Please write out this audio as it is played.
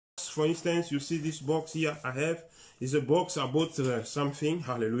For instance, you see this box here I have is a box about something.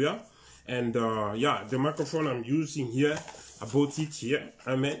 Hallelujah. And yeah, the microphone I'm using here, I bought it here.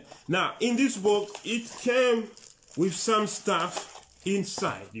 Amen. Now, in this box, it came with some stuff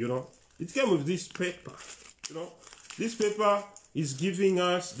inside, you know. It came with this paper, you know. This paper is giving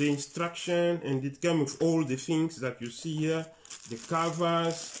us the instruction, and it came with all the things that you see here. The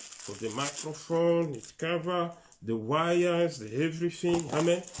covers for the microphone, it cover the wires, the everything.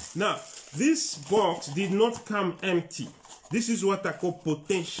 Amen. Now, this box did not come empty. This is what I call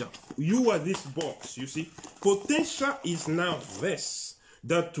potential. You are this box, you see. Potential is now this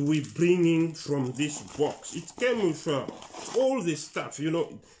that we bring in from this box. It came with all this stuff, you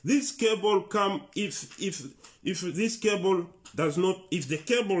know. This cable come if this cable does not, if the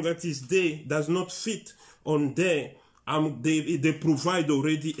cable that is there does not fit on there, they provide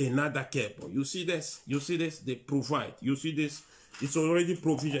already another cable. You see this? You see this? They provide. You see this? It's already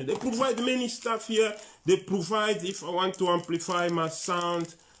provision. They provide many stuff here. They provide, if I want to amplify my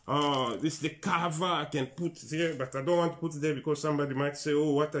sound, this the cover I can put there, but I don't want to put there because somebody might say,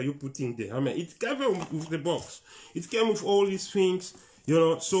 oh, what are you putting there? I mean, it came with the box. It came with all these things, you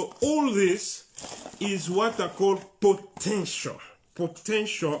know. So all this is what I call potential.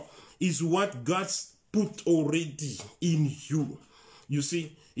 Potential is what God's put already in you. You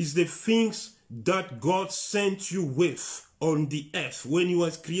see, it's the things that God sent you with on the earth. When He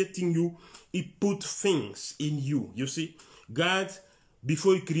was creating you, He put things in you. You see, God,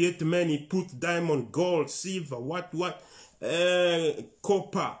 before He created man, He put diamond, gold, silver,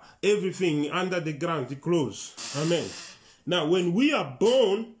 copper, everything under the ground, the clothes. Amen. Now, when we are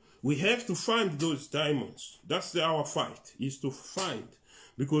born, we have to find those diamonds. That's our fight, is to find.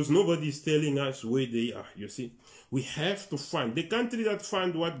 Because nobody is telling us where they are, you see. We have to find. The country that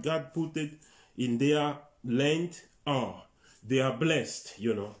find what God put it in their land, they are blessed,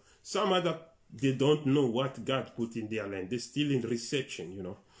 you know. Some other, they don't know what God put in their land. They're still in reception, you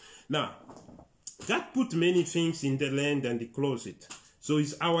know. Now, God put many things in the land and the closet. So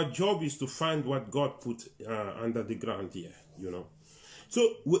it's our job is to find what God put under the ground here, you know.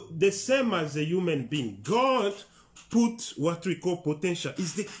 So the same as a human being, God put what we call potential.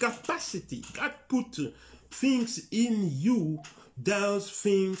 Is the capacity. God put things in you, those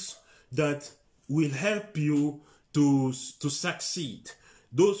things that will help you to succeed.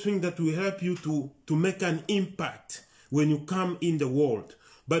 Those things that will help you to make an impact when you come in the world.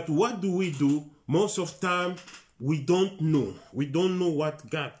 But what do? Most of the time, we don't know. We don't know what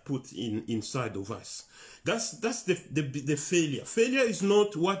God put inside of us. That's the failure. Failure is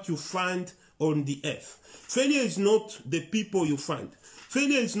not what you find on the earth. Failure is not the people you find.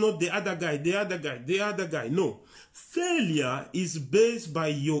 Failure is not the other guy. No. Failure is based by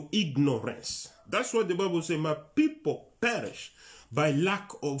your ignorance. That's what the Bible says. My people perish by lack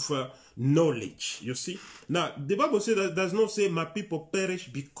of knowledge. You see? Now, the Bible says that does not say my people perish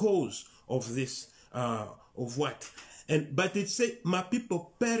because of this, of what? But it says my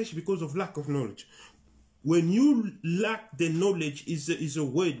people perish because of lack of knowledge. When you lack the knowledge is a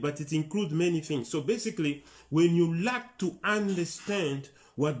word, but it includes many things. So basically, when you lack to understand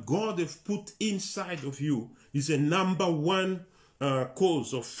what God has put inside of you, is a number one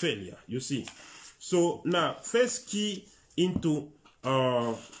cause of failure, you see. So now, first key into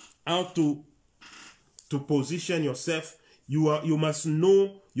how to position yourself, you must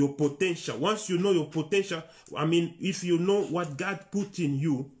know your potential. Once you know your potential, I mean, if you know what God put in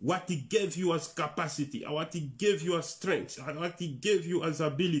you, what He gave you as capacity, what He gave you as strength, what He gave you as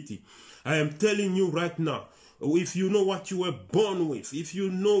ability, I am telling you right now, if you know what you were born with, if you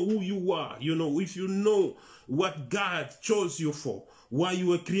know who you are, you know, if you know what God chose you for, what you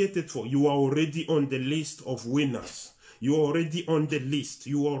were created for, you are already on the list of winners. You are already on the list.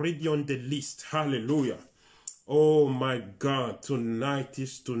 You are already on the list. Hallelujah. Oh my God, tonight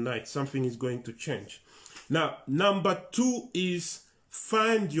is tonight. Something is going to change. Now, number 2 is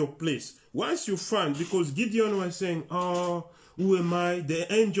find your place. Once you find, because Gideon was saying, oh, who am I?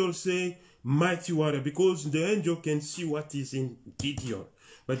 The angel say, mighty warrior, because the angel can see what is in Gideon.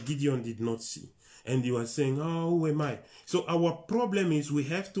 But Gideon did not see. And he was saying, oh, who am I? So our problem is we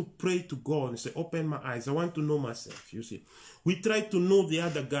have to pray to God and say, open my eyes. I want to know myself, you see. We try to know the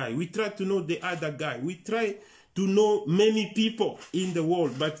other guy. We try to know the other guy. We try to know many people in the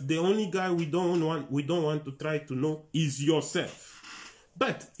world. But the only guy we don't want to try to know is yourself.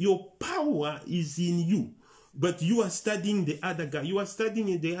 But your power is in you. But you are studying the other guy. You are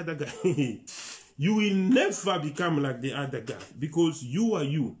studying the other guy. You will never become like the other guy because you are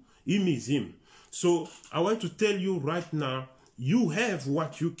you. Him is him. So I want to tell you right now, you have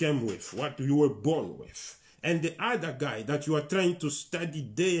what you came with, what you were born with. And the other guy that you are trying to study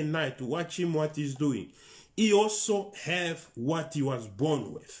day and night to watch him what he's doing, he also have what he was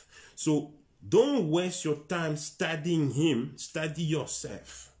born with. So don't waste your time studying him. Study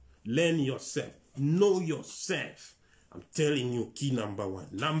yourself. Learn yourself. Know yourself. I'm telling you, key number one.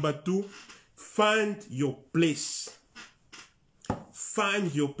 Number two, find your place.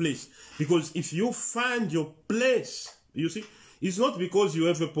 Find your place. Because if you find your place, you see, it's not because you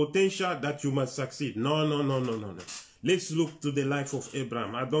have a potential that you must succeed. No. Let's look to the life of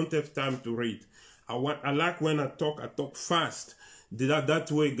Abraham. I don't have time to read. I like when I talk fast.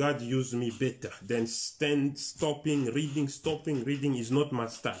 That way God used me better than stopping reading is not my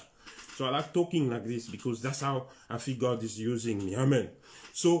style. So I like talking like this because that's how I feel God is using me. Amen.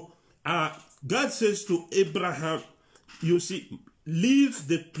 So God says to Abraham, you see, leave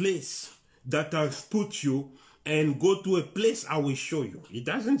the place that I've put you and go to a place I will show you. It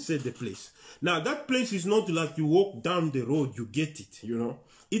doesn't say the place. Now, that place is not like you walk down the road, you get it, you know.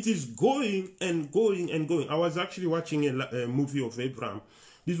 It is going and going and going. I was actually watching a movie of Abraham.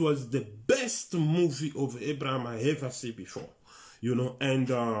 This was the best movie of Abraham I ever seen before, you know. And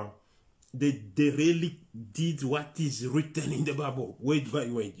they really did what is written in the Bible, word by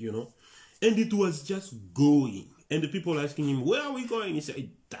word, you know. And it was just going. And the people asking him, where are we going? He said,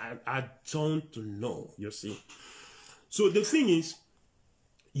 I don't know, you see. So the thing is,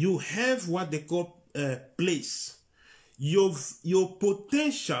 you have what they call place. Your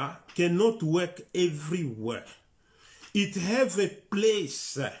potential cannot work everywhere. It have a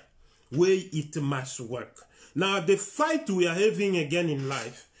place where it must work. Now, the fight we are having again in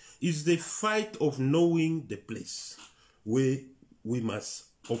life is the fight of knowing the place where we must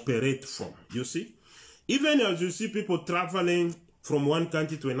operate from, you see. Even as you see people traveling from one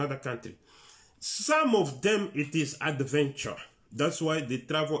country to another country, some of them it is adventure. That's why they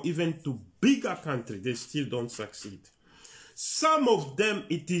travel even to bigger countries, they still don't succeed. Some of them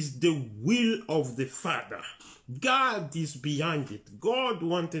it is the will of the Father. God is behind it. God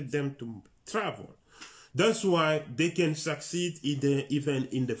wanted them to travel. That's why they can succeed even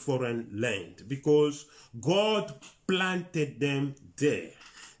in the foreign land, because God planted them there.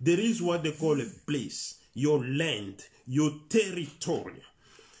 There is what they call a place, your land, your territory.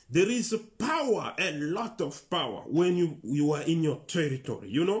 There is a power, a lot of power when you are in your territory,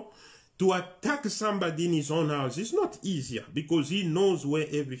 you know. To attack somebody in his own house is not easier because he knows where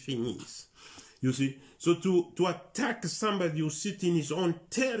everything is, you see. So to attack somebody who sits in his own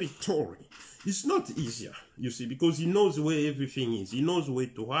territory, it's not easier, you see, because he knows where everything is. He knows where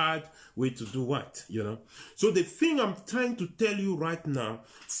to hide, where to do what, you know. So the thing I'm trying to tell you right now,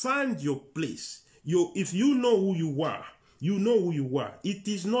 find your place. If you know who you are, you know who you are. It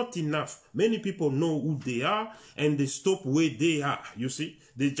is not enough. Many people know who they are and they stop where they are, you see.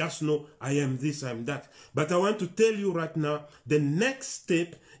 They just know, I am this, I am that. But I want to tell you right now, the next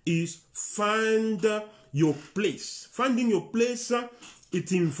step is find your place. Finding your place,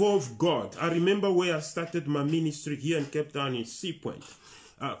 it involves God. I remember where I started my ministry here in Cape Town in Sea Point.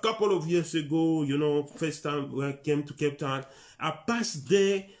 A couple of years ago, you know, first time when I came to Cape Town, I passed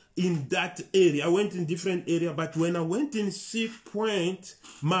there in that area. I went in different area, but when I went in Sea Point,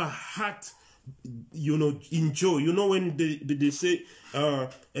 my heart, you know, enjoy. You know, when they say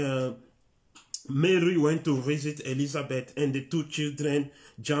Mary went to visit Elizabeth and the two children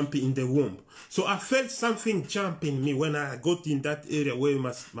jump in the womb. So I felt something jump in me when I got in that area where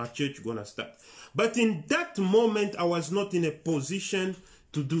my church gonna start. But in that moment, I was not in a position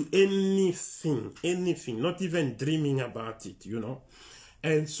to do anything, not even dreaming about it, you know.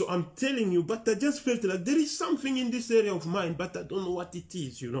 And so I'm telling you, but I just felt like there is something in this area of mine, but I don't know what it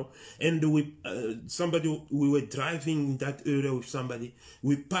is, you know. And we were driving in that area with somebody.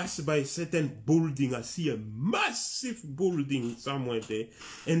 We passed by a certain building. I see a massive building somewhere there.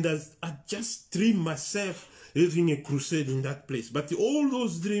 And I just dreamed myself having a crusade in that place. But all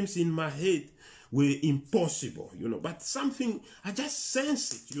those dreams in my head were impossible, you know. But something, I just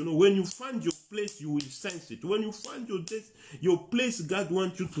sense it, you know. When you find your place, you will sense it. When you find your place God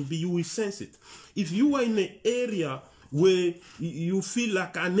wants you to be, you will sense it. If you are in an area where you feel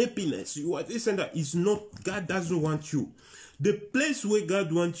like unhappiness, you are this and that, it's not, God doesn't want you. The place where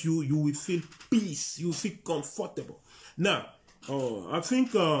God wants you, you will feel peace, you will feel comfortable. Now, I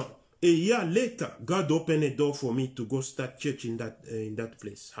think a year later, God opened a door for me to go start church in that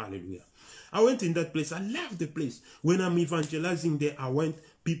place. Hallelujah. I went in that place. I love the place. When I'm evangelizing there,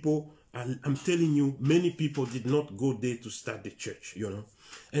 people, I'm telling you, many people did not go there to start the church, you know.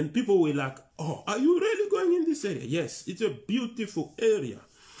 And people were like, oh, are you really going in this area? Yes, it's a beautiful area,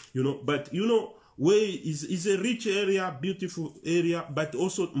 you know. But, you know, where is a rich area, beautiful area, but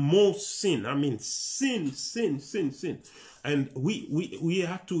also more sin. I mean, sin. And we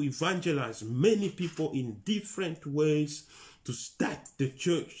have to evangelize many people in different ways to start the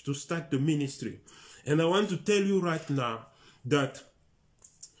church, to start the ministry. And I want to tell you right now that,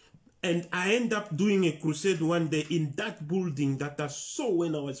 and I end up doing a crusade one day in that building that I saw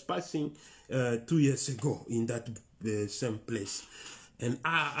when I was passing 2 years ago in that same place. And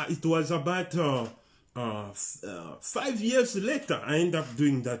it was about 5 years later, I end up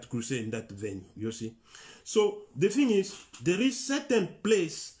doing that crusade in that venue, you see. So the thing is, there is certain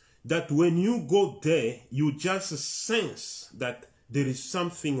place that when you go there, you just sense that there is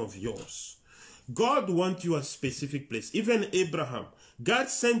something of yours. God wants you a specific place. Even Abraham, God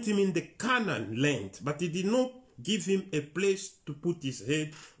sent him in the Canaan land, but he did not give him a place to put his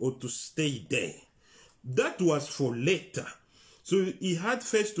head or to stay there. That was for later. So he had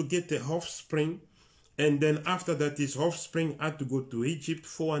first to get a offspring, and then after that his offspring had to go to Egypt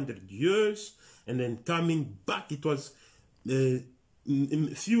 400 years, and then coming back, it was a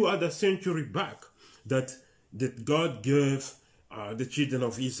few other centuries back that God gave the children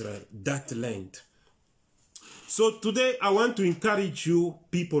of Israel that land. So today I want to encourage you,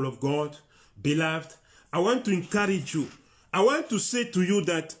 people of God, beloved. I want to encourage you. I want to say to you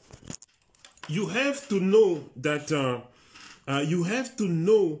that you have to know that you have to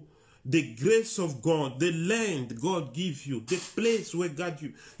know the grace of God, the land God gives you, the place where God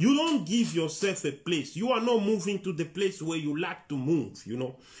you. You don't give yourself a place. You are not moving to the place where you like to move, you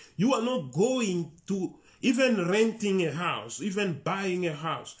know. You are not going to even renting a house, even buying a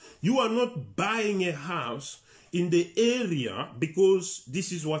house. You are not buying a house in the area because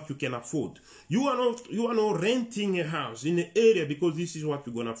this is what you can afford. You are not renting a house in the area because this is what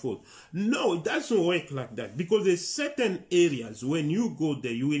you're going to afford. No, it doesn't work like that, because there's certain areas when you go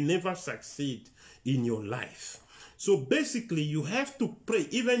there, you will never succeed in your life. So basically, you have to pray.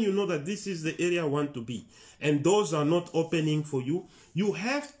 Even you know that this is the area I want to be, and doors are not opening for you. You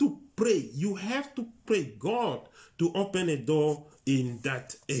have to pray. You have to pray God to open a door in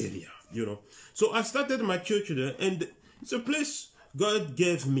that area, you know. So I started my church there, and it's a place God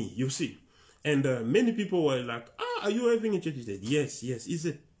gave me, you see. And many people were like, are you having a church? He said, yes. It's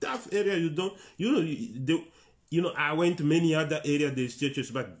a tough area. You know, I went to many other areas, there's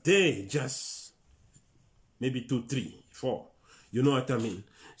churches, but they just maybe 2, 3, 4. You know what I mean?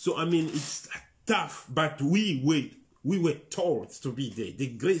 So, I mean, it's tough, but we were told to be there. The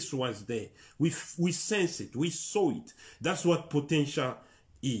grace was there. We sensed it. We saw it. That's what potential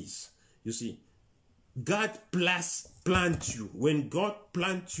is. You see, God plant you. When God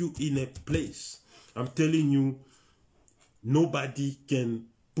plants you in a place, I'm telling you, nobody can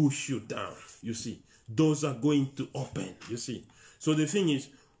push you down. You see, doors are going to open. You see, so the thing is,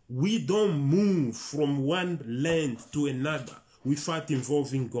 we don't move from one land to another without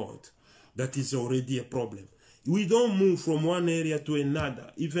involving God. That is already a problem. We don't move from one area to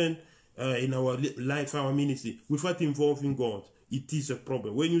another, even in our life, our ministry, without involving God. It is a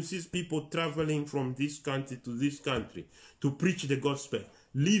problem. When you see people traveling from this country to this country to preach the gospel,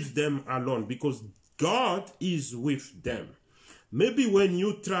 leave them alone, because God is with them. Maybe when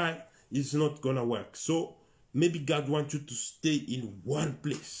you try, it's not going to work. So maybe God wants you to stay in one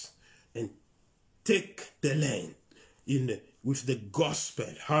place and take the land with the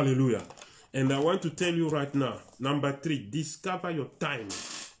gospel. Hallelujah. And I want to tell you right now, number 3, discover your timing.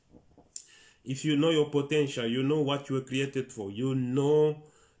 If you know your potential, you know what you were created for, you know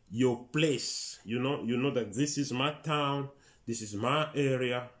your place, you know that this is my town, this is my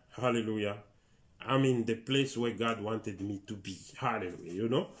area. Hallelujah. I'm in the place where God wanted me to be. Hallelujah. You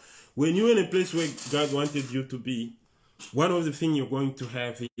know, when you're in a place where God wanted you to be, one of the things you're going to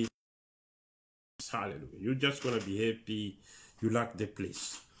have is hallelujah. You're just going to be happy. You like the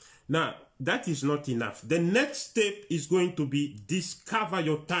place. Now, that is not enough. The next step is going to be discover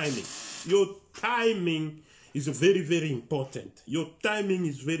your timing. Your timing is very, very important. Your timing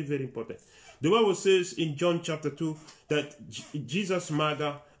is very, very important. The Bible says in John chapter 2 that Jesus'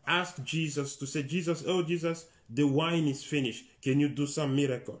 mother asked Jesus to say, Jesus, oh Jesus, the wine is finished. Can you do some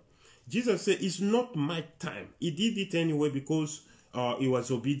miracle? Jesus said, it's not my time. He did it anyway because he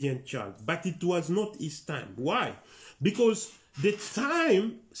was obedient child. But it was not his time. Why? Because the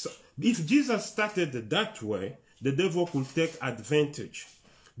time, if Jesus started that way, the devil could take advantage.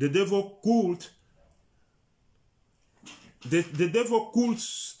 The devil could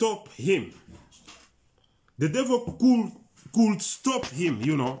stop him. The devil could stop him,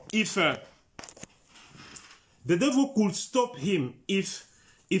 you know, if the devil could stop him if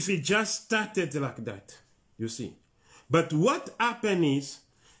he just started like that, you see. But what happened is,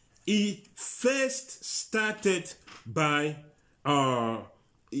 he first started by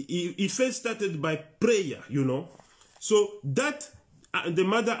prayer, you know. So that the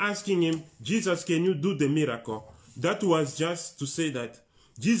mother asking him, Jesus, can you do the miracle? That was just to say that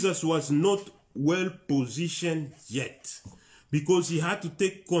Jesus was not well positioned yet, because he had to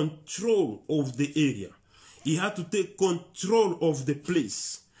take control of the area. He had to take control of the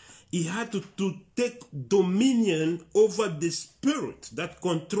place. He had to take dominion over the spirit that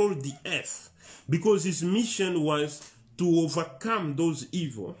controlled the earth, because his mission was to overcome those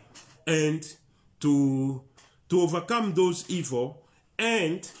evil and to overcome those evil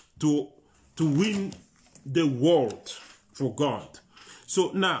and to win the world for God.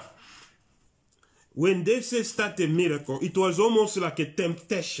 So now, when they say start a miracle, it was almost like a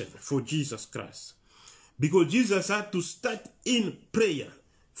temptation for Jesus Christ, because Jesus had to start in prayer.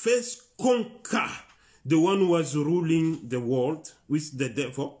 First conquer the one who was ruling the world with the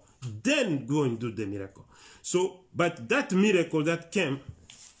devil, then go and do the miracle. So, but that miracle that came,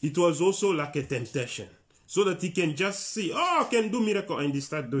 it was also like a temptation, so that he can just see, oh, I can do miracle, and he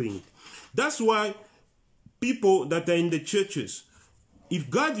start doing it. That's why people that are in the churches, if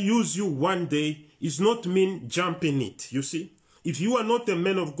God uses you one day, it's not mean jump in it, you see. If you are not a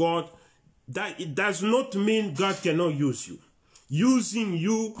man of God, that it does not mean God cannot use you. Using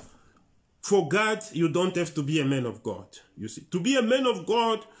you for God, you don't have to be a man of God, you see. To be a man of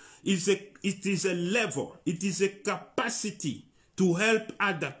God is it is a level, it is a capacity to help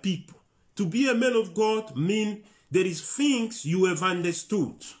other people. To be a man of God means there is things you have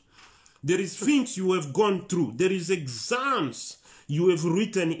understood. There is things you have gone through. There is exams you have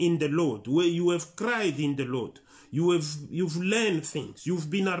written in the Lord, where you have cried in the Lord. You've learned things. You've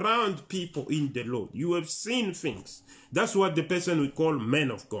been around people in the Lord. You have seen things. That's what the person we call man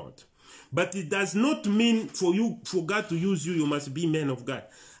of God. But it does not mean for God to use you, you must be man of God.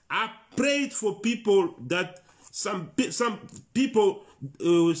 I prayed for people that some people,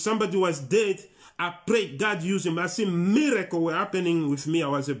 somebody was dead. I prayed God used him. I see miracles were happening with me. I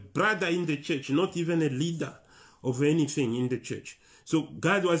was a brother in the church, not even a leader of anything in the church. So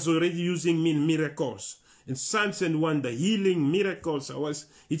God was already using me in miracles and signs and wonder, healing, miracles.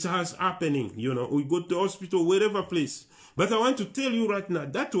 It was happening, you know. We go to hospital, wherever place. But I want to tell you right now,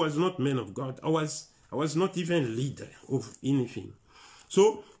 that was not man of God. I was not even leader of anything.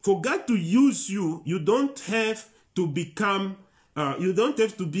 So for God to use you, you don't have to become, you don't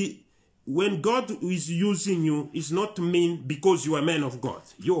have to be, when God is using you, it's not mean because you are a man of God.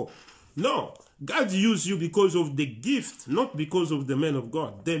 No, God used you because of the gift, not because of the man of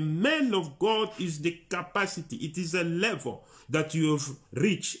God. The man of God is the capacity. It is a level that you have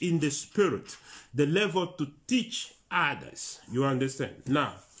reached in the spirit, the level to teach others. You understand?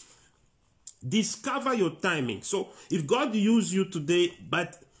 Now, discover your timing. So if God used you today,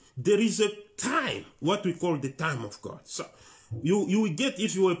 but there is a time, what we call the time of God. So you will get,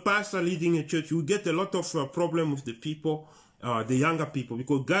 if you are a pastor leading a church, you will get a lot of problem with the people, the younger people,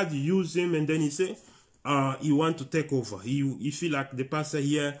 because God used him, and then he say, he want to take over. He feel like the pastor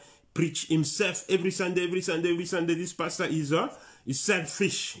here preach himself every Sunday. This pastor is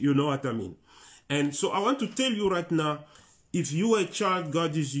selfish, you know what I mean? And so I want to tell you right now, if you are a child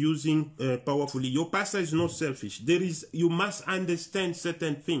God is using powerfully, your pastor is not selfish. You must understand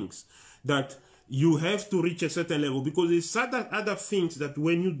certain things that you have to reach a certain level, because there's other things that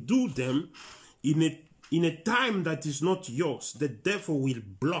when you do them in a time that is not yours, the devil will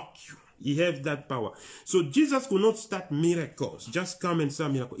block you. He has that power. So Jesus could not start miracles, just come and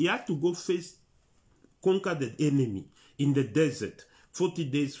start miracles. He had to go conquer the enemy in the desert, 40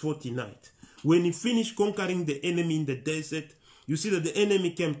 days, 40 nights. When he finished conquering the enemy in the desert, you see that the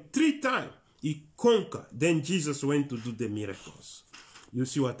enemy came 3 times. He conquered. Then Jesus went to do the miracles. You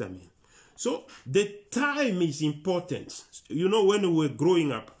see what I mean? So the time is important. You know, when we were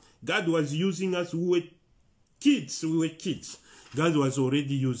growing up, God was using us. We were kids. God was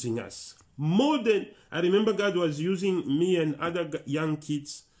already using us. More than, I remember God was using me and other young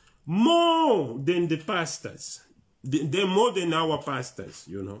kids more than the pastors. They're more than our pastors,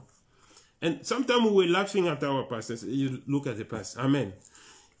 you know. And sometimes we were laughing at our pastors. You look at the pastor. Amen.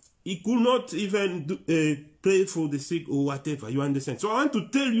 He could not even pray for the sick or whatever. You understand? So I want to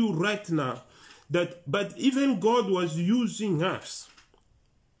tell you right now that, but even God was using us.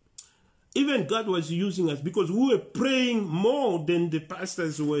 Even God was using us, because we were praying more than the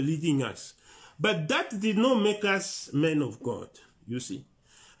pastors were leading us. But that did not make us men of God, you see.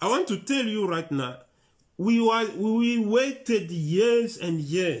 I want to tell you right now, we waited years and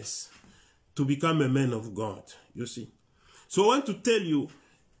years to become a man of God, you see. So I want to tell you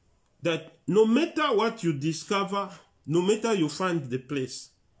that no matter what you discover, no matter you find the place,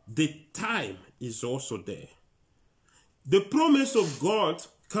 the time is also there. The promise of God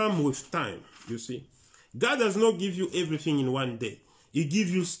comes with time, you see. God does not give you everything in one day. He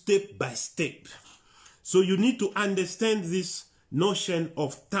gives you step by step. So you need to understand this notion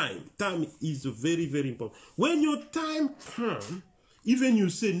of time. Time is very, very important. When your time comes, even you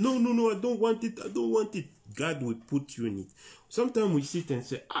say, no, I don't want it, God will put you in it. Sometimes we sit and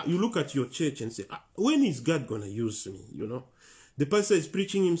say, you look at your church and say, when is God going to use me, you know? The pastor is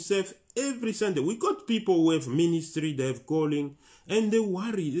preaching himself every Sunday. We got people who have ministry, they have calling, and they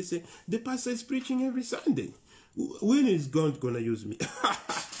worry. They say, the pastor is preaching every Sunday. When is God going to use me?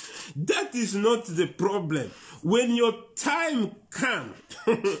 That is not the problem. When your time comes,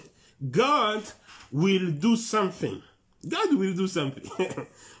 God will do something. God will do something.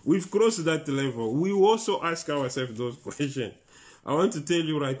 We've crossed that level. We also ask ourselves those questions. I want to tell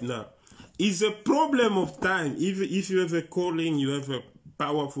you right now, it's a problem of time. If you have a calling, you have a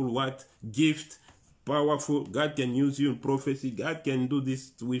powerful gift, powerful, God can use you in prophecy, God can do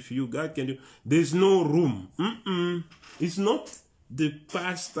this with you, God can do, there's no room. It's not the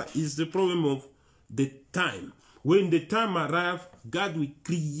pastor, it's the problem of the time. When the time arrives, God will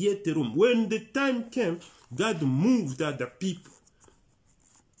create a room. When the time came, God moved other people.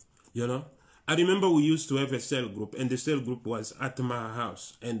 You know, I remember we used to have a cell group, and the cell group was at my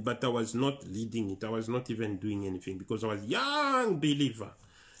house, but I was not leading it. I was not even doing anything because I was a young believer,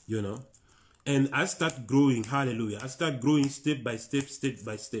 you know. And I start growing, hallelujah. I start growing step by step, step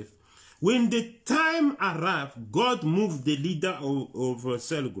by step. When the time arrived, God moved the leader of a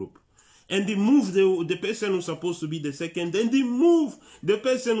cell group. And he moved the person who's supposed to be the second. Then he moved the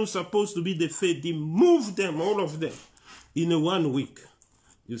person who's supposed to be the third. He moved them, all of them, in 1 week.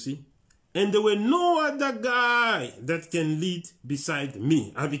 You see? And there were no other guy that can lead beside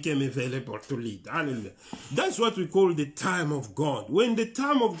me. I became available to lead. Hallelujah. That's what we call the time of God. When the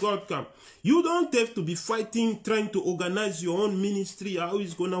time of God comes, you don't have to be fighting, trying to organize your own ministry, how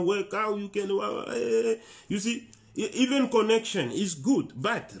it's going to work, how you can... You see, even connection is good.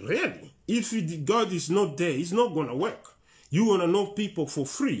 But really, if God is not there, it's not going to work. You want to know people for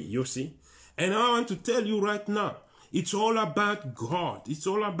free, you see. And I want to tell you right now, it's all about God. It's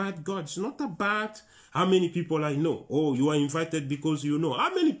all about God. It's not about how many people I know. Oh, you are invited because you know.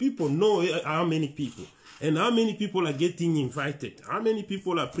 How many people know how many people? And how many people are getting invited? How many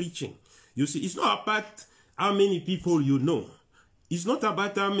people are preaching? You see, it's not about how many people you know. It's not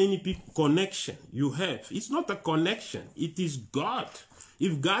about how many people connection you have. It's not a connection. It is God.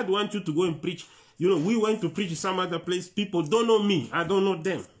 If God wants you to go and preach, you know, we went to preach some other place. People don't know me. I don't know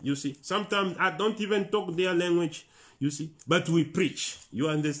them. You see, sometimes I don't even talk their language. You see, but we preach. You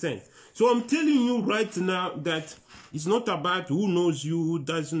understand? So I'm telling you right now that it's not about who knows you, who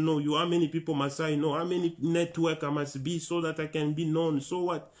doesn't know you, how many people must I know, how many network I must be so that I can be known. So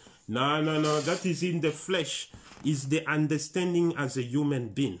what? No. That is in the flesh. Is the understanding as a human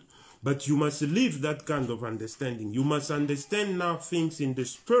being. But you must live that kind of understanding. You must understand now things in the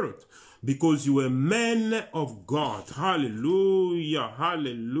spirit. Because you are men of God. Hallelujah.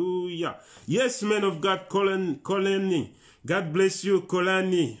 Hallelujah. Yes, men of God, Colani. God bless you,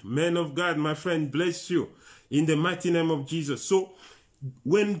 Colani. Men of God, my friend, bless you. In the mighty name of Jesus. So,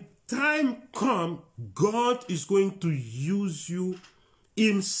 when time comes, God is going to use you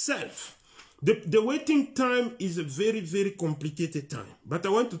himself. The waiting time is a very, very complicated time. But I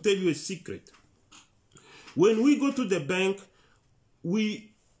want to tell you a secret. When we go to the bank,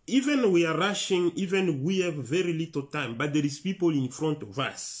 even we are rushing, even we have very little time, but there is people in front of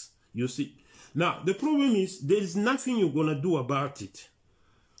us, you see. Now, the problem is, there is nothing you're going to do about it.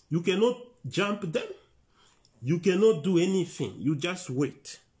 You cannot jump them. You cannot do anything. You just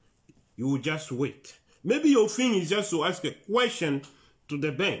wait. You will just wait. Maybe your thing is just to ask a question to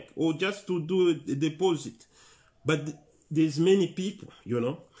the bank or just to do a deposit. But there's many people, you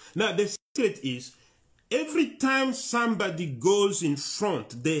know. Now, the secret is, every time somebody goes in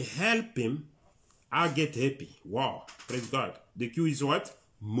front, they help him, I get happy. Wow, praise God. The queue is what?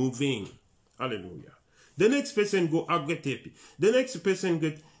 Moving. Hallelujah. The next person go, I get happy. The next person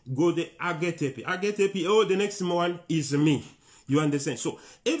go, I get happy. I get happy. Oh, the next one is me. You understand? So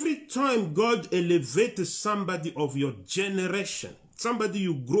every time God elevates somebody of your generation, somebody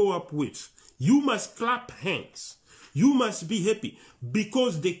you grow up with, you must clap hands. You must be happy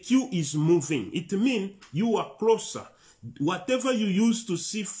because the queue is moving. It means you are closer. Whatever you used to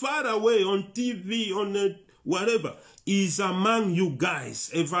see far away on TV, on whatever, is among you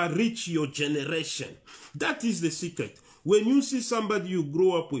guys. Ever reach your generation. That is the secret. When you see somebody you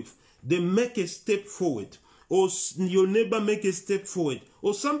grow up with, they make a step forward. or your neighbor make a step forward,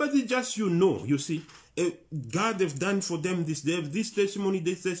 or somebody just you see, God have done for them this, they have this testimony,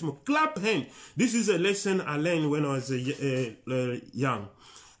 clap hand. This is a lesson I learned when I was young.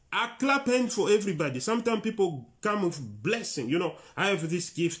 I clap hand for everybody. Sometimes people come with blessing. You know, I have this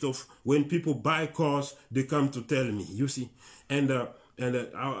gift of when people buy cars, they come to tell me, you see. And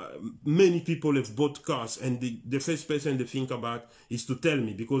many people have bought cars, and the first person they think about is to tell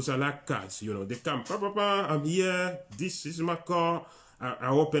me, because I like cars. You know, they come, Papa, I'm here, this is my car. I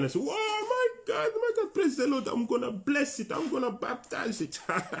open and say, oh my God, praise the Lord, I'm going to bless it, I'm going to baptize it.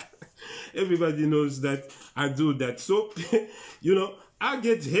 Everybody knows that I do that. So, you know, I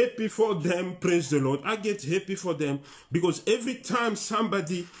get happy for them, praise the Lord. I get happy for them, because every time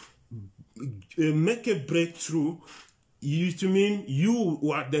somebody make a breakthrough, it means you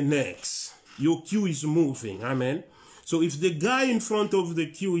are the next. Your queue is moving, amen. So if the guy in front of the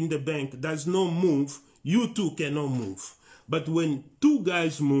queue in the bank does not move, you too cannot move. But when two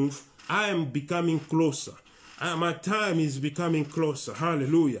guys move, I am becoming closer. My time is becoming closer.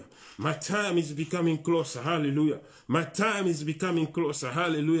 Hallelujah. My time is becoming closer. Hallelujah. My time is becoming closer.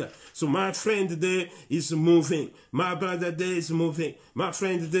 Hallelujah. So my friend there is moving. My brother there is moving. My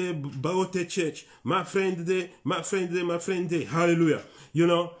friend there bought a church. My friend there, my friend there, my friend there. Hallelujah. You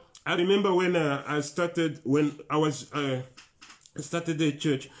know, I remember when I started a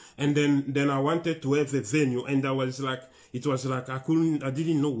church, and then I wanted to have a venue, and I was like, it was like I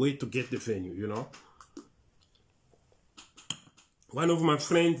didn't know where to get the venue, you know. One of my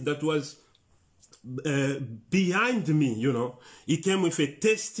friends that was behind me, you know, he came with a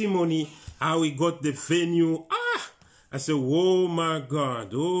testimony how he got the venue. I said, oh my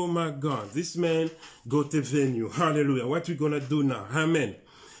God, this man got the venue. Hallelujah. What we gonna do now? Amen.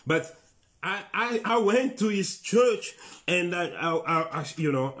 But I went to his church, and I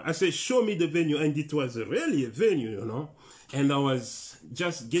you know, I said, show me the venue, and it was really a venue, you know. And I was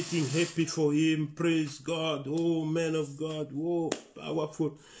just getting happy for him. Praise God. Oh, man of God. Oh,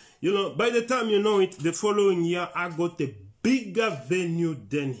 powerful. You know, by the time you know it, the following year, I got a bigger venue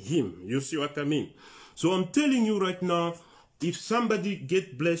than him. You see what I mean? So I'm telling you right now, if somebody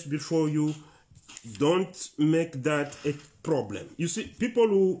get blessed before you, don't make that a problem. You see, people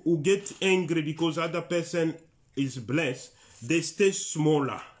who get angry because other person is blessed, they stay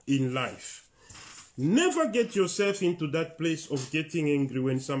smaller in life. Never get yourself into that place of getting angry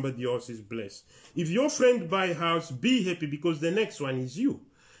when somebody else is blessed. If your friend buy a house, be happy, because the next one is you.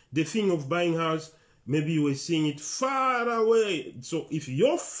 The thing of buying house, maybe you were seeing it far away. So if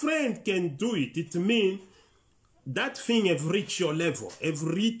your friend can do it, it means that thing have reached your level, have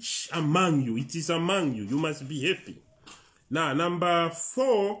reached among you. It is among you. You must be happy. Now, number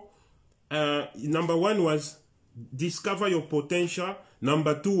 4, number 1 was discover your potential.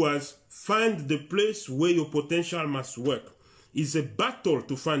 Number 2 was find the place where your potential must work. It's a battle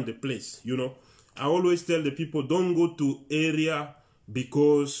to find the place, you know. I always tell the people, don't go to area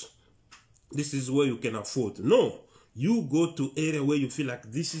because this is where you can afford. No, you go to area where you feel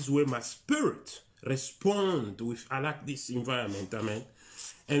like this is where my spirit respond with, I like this environment, amen.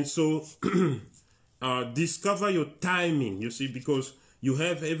 And so discover your timing, you see, because you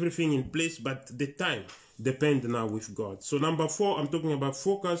have everything in place, but the time depend now with God. So number 4, I'm talking about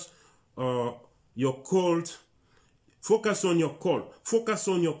focus your call. Focus on your call. Focus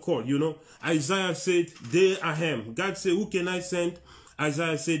on your call. You know, Isaiah said, there I am. God said, who can I send?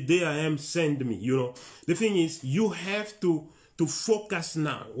 Isaiah said, there I am, send me. You know, the thing is, you have to focus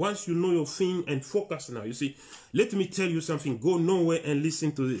now. Once you know your thing, and focus now. You see, let me tell you something. Go nowhere and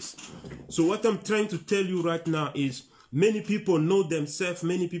listen to this. So what I'm trying to tell you right now is, many people know themselves.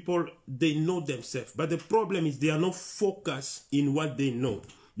 Many people, they know themselves. But the problem is they are not focused in what they know.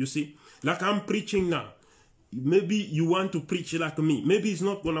 You see, like I'm preaching now. Maybe you want to preach like me. Maybe it's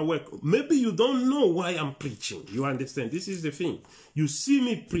not going to work. Maybe you don't know why I'm preaching. You understand? This is the thing. You see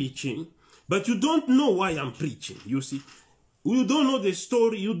me preaching, but you don't know why I'm preaching. You see, you don't know the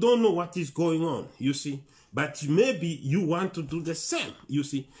story. You don't know what is going on. You see, but maybe you want to do the same. You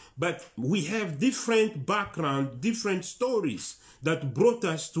see, but we have different background, different stories that brought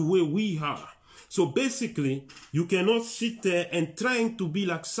us to where we are. So basically, you cannot sit there and trying to be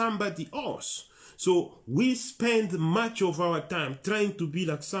like somebody else. So we spend much of our time trying to be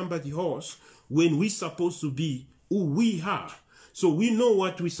like somebody else when we're supposed to be who we are. So we know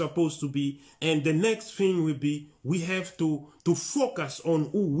what we're supposed to be. And the next thing will be, we have to focus on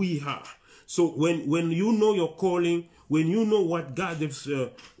who we are. So when you know your calling, when you know what God has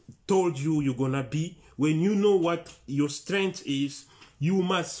told you you're going to be, when you know what your strength is, you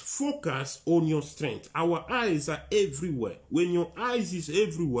must focus on your strength. Our eyes are everywhere. When your eyes is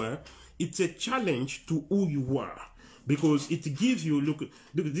everywhere, it's a challenge to who you are, because it gives you, look,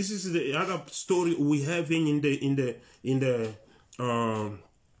 this is the other story we having in the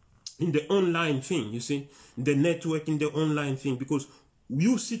online thing, you see, the network, in the online thing, because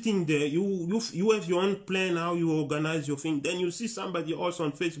you sitting there, you have your own plan how you organize your thing. Then you see somebody else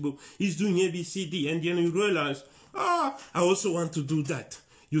on Facebook is doing ABCD, and then you realize, I also want to do that.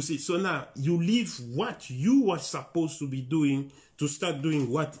 You see, so now you leave what you were supposed to be doing to start doing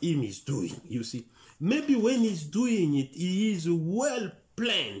what him is doing. You see, maybe when he's doing it, he is well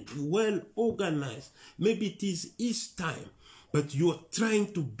planned, well organized. Maybe it is his time, but you are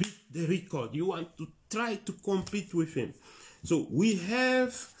trying to beat the record. You want to try to compete with him. So we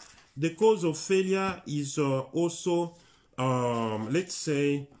have the cause of failure is also, let's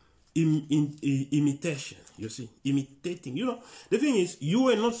say, imitation. You see, imitating. You know, the thing is, you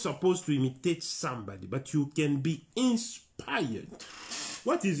are not supposed to imitate somebody, but you can be inspired.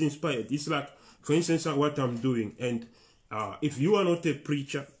 What is inspired? It's like, for instance, what I'm doing. And if you are not a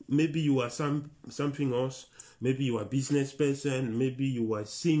preacher, maybe you are something else. Maybe you are a business person. Maybe you are a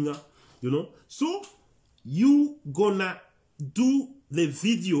singer. You know, so you gonna do the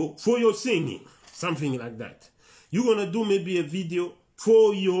video for your singing, something like that. You're gonna do maybe a video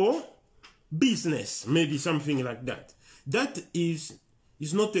for your business, maybe something like that. That is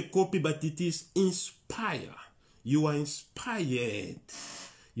not a copy, but it is inspire. You are inspired,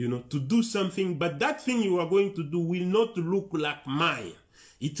 you know, to do something, but that thing you are going to do will not look like mine.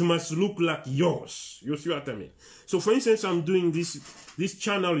 It must look like yours. You see what I mean? So for instance, I'm doing this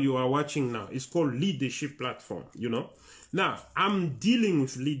channel you are watching now. It's called Leadership Platform, you know. Now, I'm dealing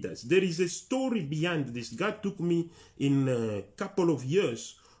with leaders. There is a story behind this. God took me in a couple of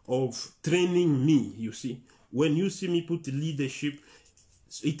years of training me, you see. When you see me put leadership,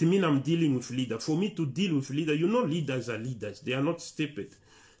 it means I'm dealing with leaders. For me to deal with leaders, you know, leaders are leaders. They are not stupid.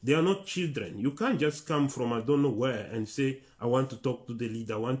 They are not children. You can't just come from I don't know where and say, I want to talk to the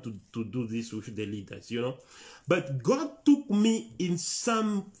leader. I want to do this with the leaders, you know. But God took me in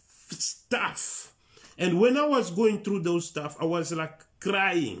some stuff. And when I was going through those stuff, I was like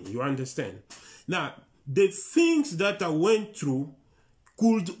crying, you understand? Now, the things that I went through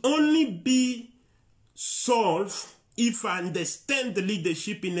could only be solved if I understand the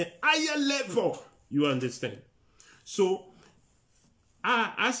leadership in a higher level, you understand? So,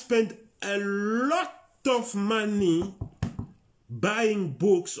 I spent a lot of money buying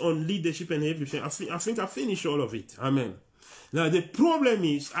books on leadership and everything. I think I finished all of it. Amen. Now, the problem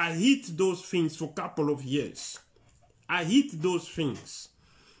is I hit those things for a couple of years. I hit those things.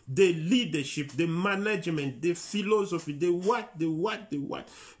 The leadership, the management, the philosophy, the what.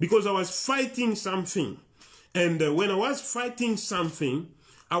 Because I was fighting something. And when I was fighting something,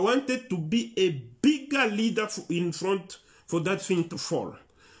 I wanted to be a bigger leader in front for that thing to fall.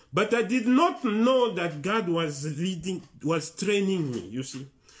 But I did not know that God was training me, you see.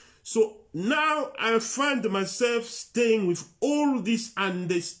 So now I find myself staying with all this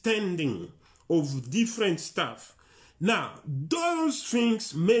understanding of different stuff. Now, those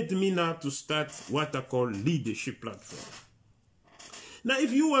things made me now to start what I call leadership platform. Now,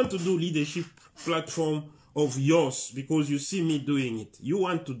 if you want to do leadership platform of yours, because you see me doing it, you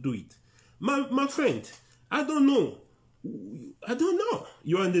want to do it. My friend, I don't know.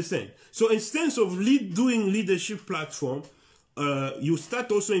 You understand? So instead of doing leadership platform, you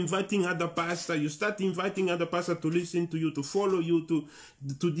start also inviting other pastors. You start inviting other pastors to listen to you, to follow you,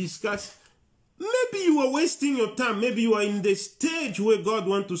 to discuss. Maybe you are wasting your time. Maybe you are in the stage where God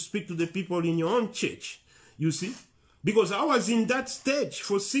wants to speak to the people in your own church. You see? Because I was in that stage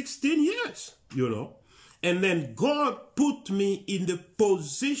for 16 years, you know. And then God put me in the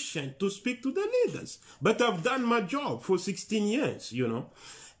position to speak to the leaders. But I've done my job for 16 years, you know.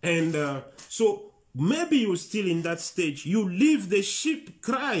 And so maybe you're still in that stage. You leave the sheep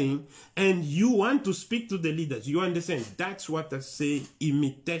crying and you want to speak to the leaders. You understand? That's what I say.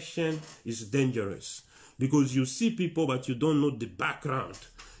 Imitation is dangerous. Because you see people, but you don't know the background.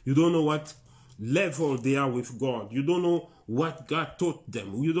 You don't know what level they are with God. You don't know what God taught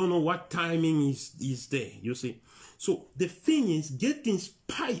them. You don't know what timing is there, you see. So the thing is, get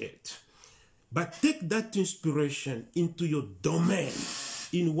inspired, but take that inspiration into your domain,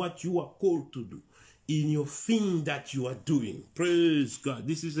 in what you are called to do, in your thing that you are doing. Praise God.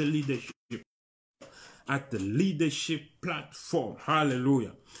 This is a leadership at the leadership platform.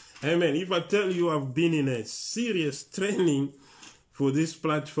 Hallelujah. Amen. If I tell you I've been in a serious training for this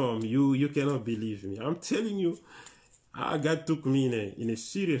platform, you cannot believe me. I'm telling you, God took me in a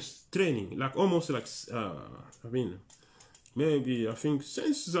serious training, like almost like maybe I think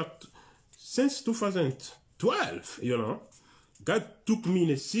since 2012, you know, God took me in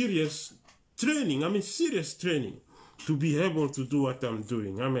a serious training, serious training to be able to do what I'm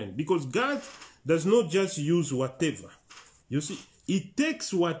doing. Amen. Because God does not just use whatever. You see, He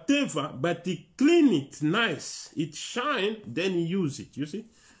takes whatever, but He clean it nice. It shine, then He use it. You see,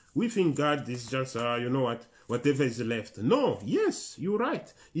 we think God is just, you know what, whatever is left. No, yes, you're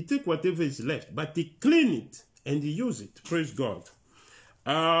right. He take whatever is left, but He clean it and He use it. Praise God.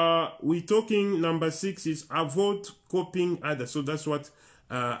 We're talking, number 6 is avoid copying others. So that's what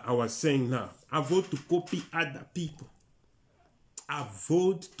I was saying now. Avoid to copy other people.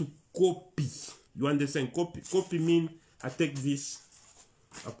 Avoid to copy. You understand? Copy mean I take this,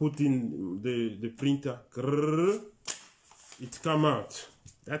 I put in the printer, it come out.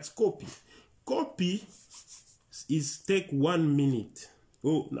 That's copy. Copy is take 1 minute.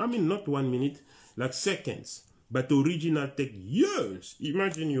 Oh, not 1 minute, like seconds. But original take years.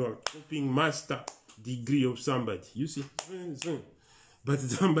 Imagine you are copying master degree of somebody. You see? But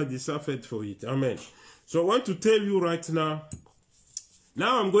somebody suffered for it. Amen. So I want to tell you right now.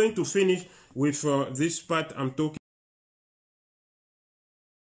 Now I'm going to finish with this part I'm talking.